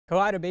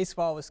Collider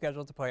baseball was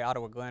scheduled to play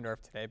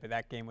Ottawa-Glandorf today, but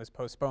that game was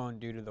postponed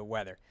due to the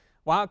weather.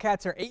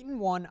 Wildcats are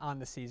 8-1 on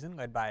the season,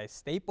 led by a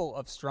staple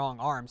of strong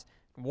arms.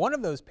 One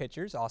of those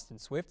pitchers, Austin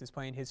Swift, is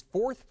playing his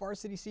fourth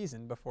varsity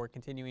season before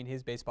continuing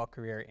his baseball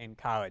career in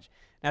college.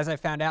 And as I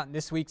found out in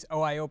this week's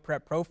OIO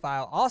Prep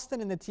Profile,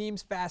 Austin and the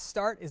team's fast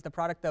start is the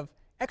product of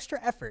extra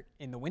effort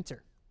in the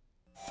winter.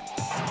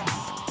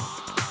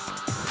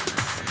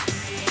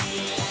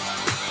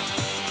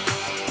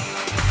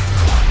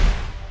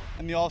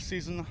 In the off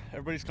season,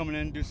 everybody's coming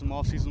in, do some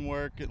off season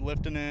work, get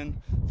lifting in,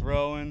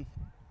 throwing.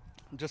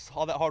 Just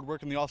all that hard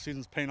work in the off season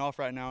is paying off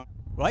right now.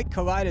 Like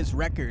Collida's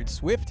record,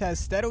 Swift has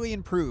steadily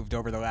improved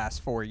over the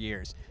last 4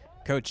 years.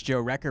 Coach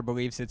Joe Recker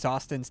believes it's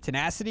Austin's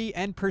tenacity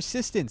and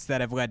persistence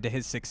that have led to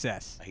his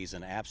success. He's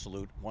an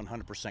absolute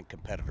 100%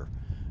 competitor.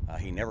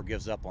 He never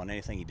gives up on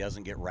anything. He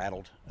doesn't get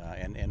rattled.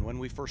 And when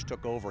we first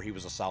took over, he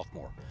was a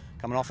sophomore.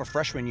 Coming off a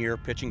freshman year,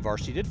 pitching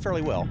varsity, did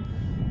fairly well.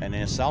 And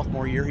in his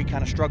sophomore year, he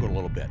kind of struggled a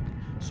little bit.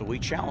 So we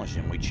challenged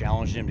him. We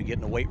challenged him to get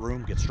in the weight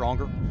room, get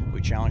stronger. We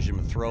challenged him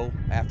to throw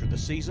after the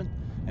season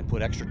and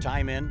put extra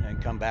time in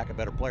and come back a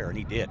better player, and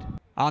he did.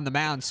 On the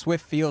mound,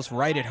 Swift feels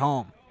right at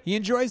home. He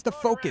enjoys the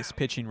focus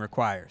pitching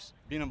requires.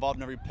 Being involved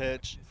in every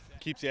pitch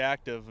keeps you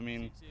active. I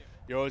mean,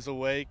 you're always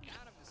awake.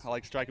 I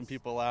like striking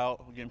people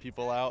out, getting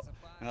people out,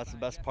 and that's the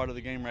best part of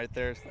the game right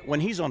there. When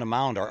he's on the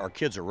mound, our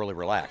kids are really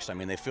relaxed. I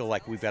mean, they feel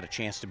like we've got a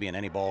chance to be in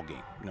any ball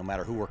game, no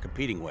matter who we're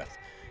competing with.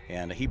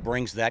 And he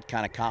brings that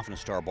kind of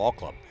confidence to our ball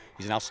club.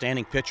 He's an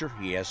outstanding pitcher.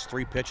 He has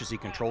 3 pitches he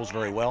controls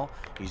very well.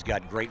 He's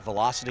got great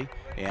velocity.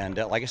 And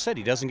like I said,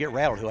 he doesn't get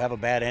rattled. He'll have a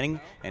bad inning,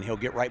 and he'll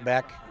get right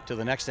back to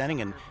the next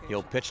inning, and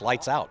he'll pitch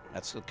lights out.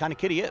 That's the kind of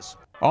kid he is.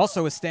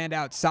 Also a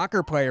standout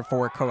soccer player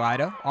for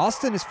Collida,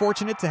 Austin is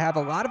fortunate to have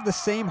a lot of the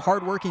same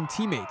hardworking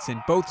teammates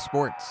in both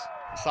sports.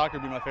 Soccer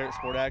would be my favorite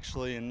sport,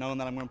 actually, and knowing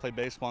that I'm going to play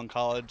baseball in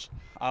college,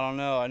 I don't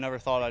know. I never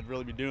thought I'd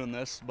really be doing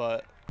this,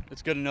 but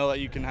it's good to know that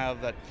you can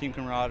have that team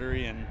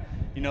camaraderie and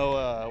you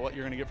know what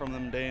you're going to get from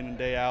them day in and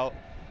day out.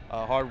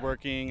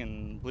 Hardworking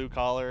and blue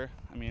collar.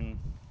 I mean,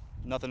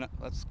 nothing.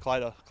 That's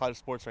Collida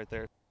sports right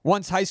there.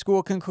 Once high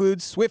school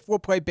concludes, Swift will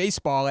play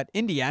baseball at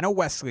Indiana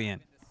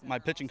Wesleyan. My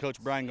pitching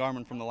coach, Brian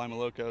Garman from the Lima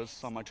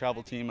Locos, on my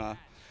travel team,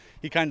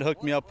 he kind of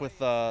hooked me up with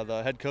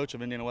the head coach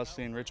of Indiana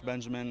Wesleyan, Rich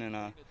Benjamin, and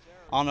I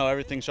don't know,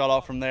 everything shot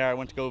off from there. I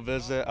went to go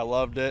visit. I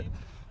loved it.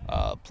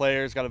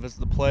 Players, got to visit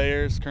the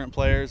players, current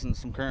players, and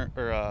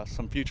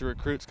some future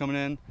recruits coming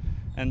in.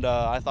 And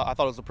I thought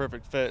it was a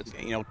perfect fit.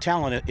 You know,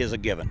 talent is a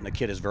given. The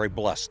kid is very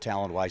blessed,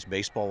 talent-wise,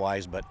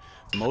 baseball-wise, but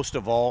most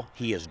of all,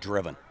 he is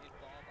driven.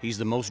 He's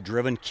the most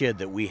driven kid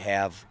that we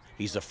have.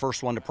 He's the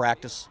first one to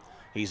practice.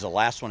 He's the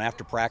last one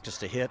after practice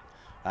to hit.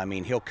 I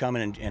mean, he'll come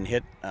in and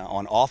hit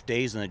on off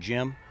days in the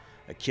gym.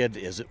 The kid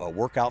is a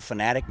workout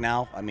fanatic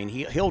now. I mean,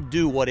 he'll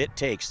do what it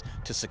takes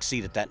to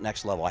succeed at that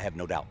next level, I have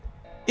no doubt.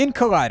 In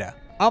Collida,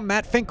 I'm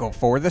Matt Finkel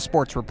for the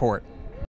Sports Report.